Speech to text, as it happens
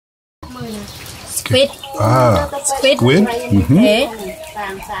Squid. Squid. Squid. Okay.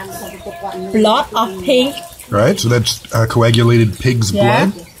 Lot of pink. Right, so that's coagulated pig's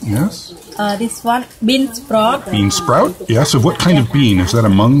blood. Yes. This one, bean sprout. Bean sprout. Yes. Of what kind of bean? Is that a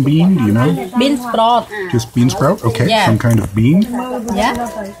mung bean? Do you know? Bean sprout. Just bean sprout. Okay. Yeah. Some kind of bean.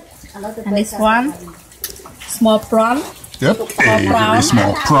 Yeah. And this one, small prawn. Yep. A very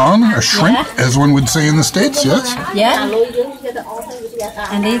small prawn, a shrimp, as one would say in the States. Yes. Yeah.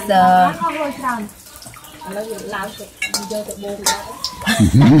 And this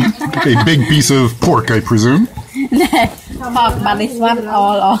A big piece of pork, I presume. pork, but this one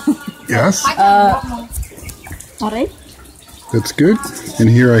all. Yes. Sorry. That's good. And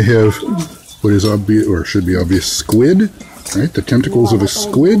here I have what is obvious, or should be obvious, squid. Right, the tentacles of a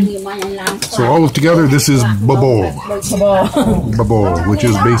squid. So all of together, this is bobol. Bobol, which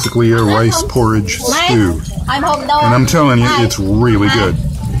is basically a rice porridge stew. And I'm telling you, it's really good.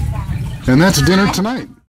 And that's dinner tonight.